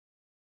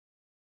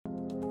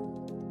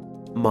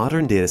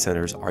Modern data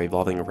centers are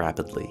evolving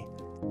rapidly,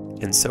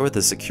 and so are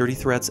the security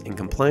threats and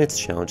compliance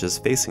challenges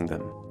facing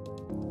them.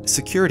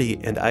 Security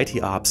and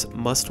IT ops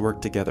must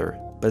work together,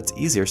 but it's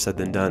easier said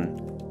than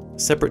done.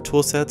 Separate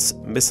toolsets,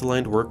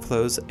 misaligned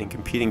workflows, and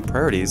competing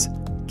priorities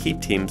keep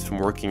teams from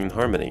working in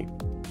harmony.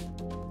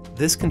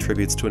 This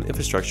contributes to an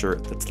infrastructure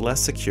that's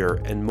less secure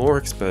and more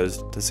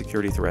exposed to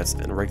security threats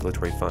and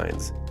regulatory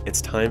fines.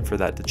 It's time for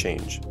that to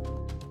change.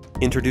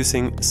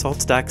 Introducing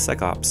SaltStack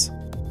SecOps,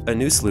 a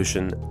new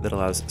solution that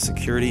allows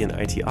security and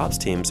IT ops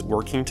teams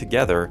working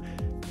together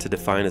to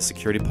define a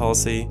security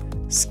policy,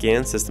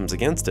 scan systems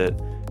against it,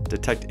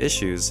 detect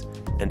issues,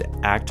 and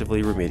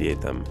actively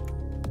remediate them,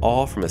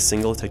 all from a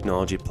single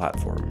technology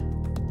platform.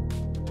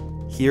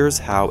 Here's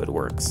how it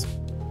works.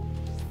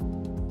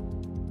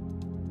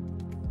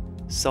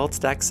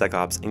 SaltStack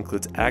SecOps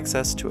includes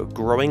access to a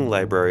growing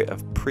library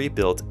of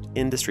pre-built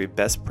industry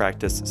best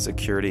practice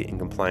security and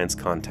compliance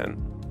content,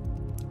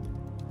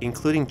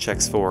 including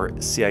checks for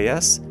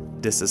CIS,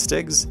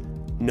 DISA-STIGs,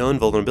 known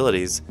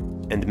vulnerabilities,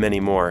 and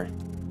many more.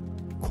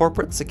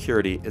 Corporate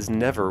security is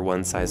never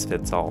one size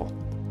fits all.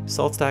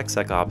 SaltStack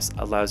SecOps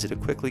allows you to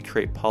quickly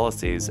create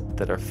policies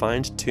that are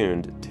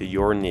fine-tuned to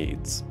your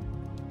needs.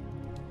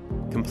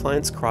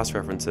 Compliance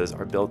cross-references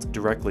are built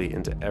directly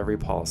into every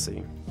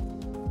policy.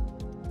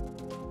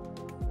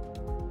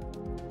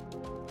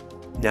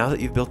 Now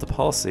that you've built a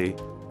policy,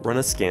 run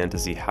a scan to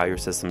see how your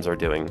systems are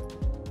doing.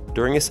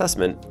 During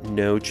assessment,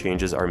 no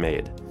changes are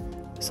made.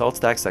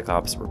 SaltStack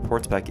SecOps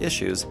reports back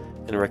issues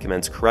and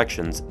recommends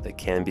corrections that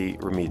can be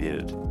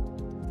remediated.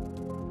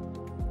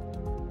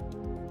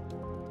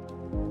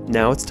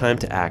 Now it's time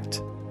to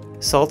act.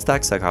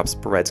 SaltStack SecOps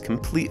provides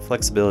complete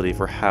flexibility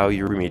for how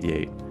you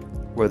remediate,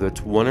 whether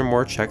it's one or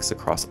more checks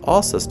across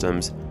all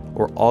systems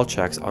or all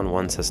checks on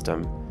one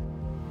system.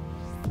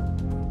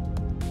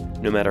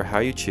 No matter how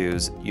you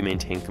choose, you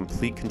maintain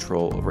complete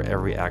control over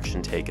every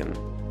action taken.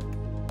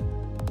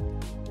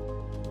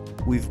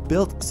 We've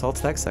built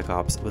SaltStack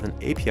SecOps with an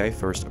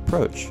API-first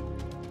approach,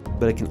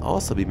 but it can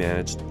also be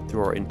managed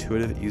through our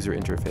intuitive user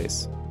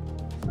interface.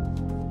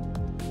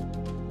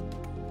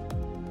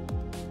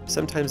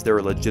 Sometimes there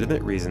are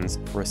legitimate reasons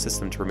for a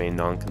system to remain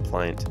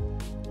non-compliant.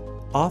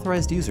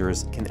 Authorized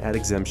users can add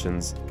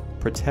exemptions,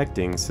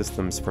 protecting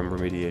systems from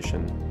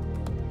remediation.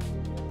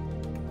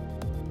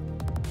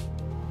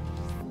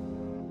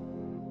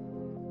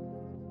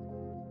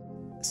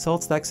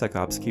 SaltStack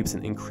SecOps keeps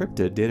an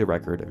encrypted data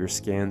record of your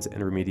scans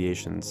and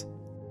remediations.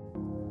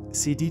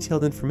 See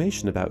detailed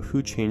information about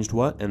who changed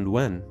what and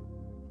when.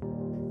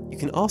 You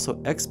can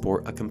also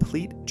export a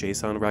complete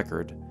JSON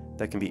record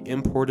that can be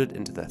imported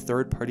into the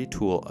third-party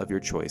tool of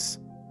your choice.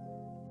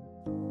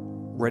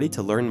 Ready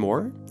to learn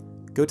more?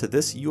 Go to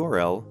this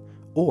URL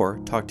or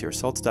talk to your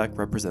SaltStack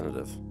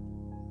representative.